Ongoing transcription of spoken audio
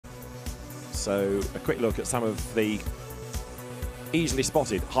So a quick look at some of the easily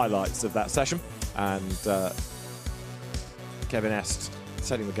spotted highlights of that session. And Kevin Est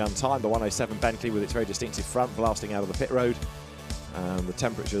setting the gun time. The 107 Bentley with its very distinctive front blasting out of the pit road. And the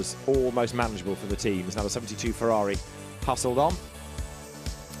temperature's almost manageable for the team. As now the 72 Ferrari hustled on.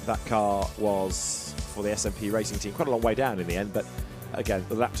 That car was, for the SMP racing team, quite a long way down in the end, but again,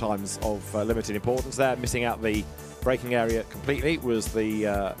 the lap times of limited importance there. Missing out the braking area completely was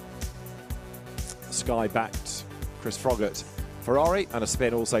the Sky-backed Chris Froggatt Ferrari, and a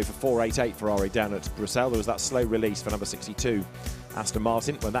spin also for 488 Ferrari down at Bruxelles. There was that slow release for number 62 Aston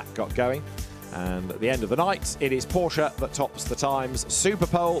Martin when that got going. And at the end of the night, it is Porsche that tops the times.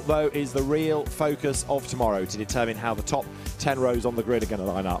 Superpole, though, is the real focus of tomorrow to determine how the top 10 rows on the grid are going to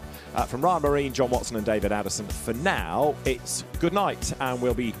line up. From Ryan Marine, John Watson and David Addison, for now, it's good night, and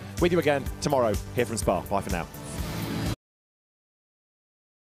we'll be with you again tomorrow here from Spa. Bye for now.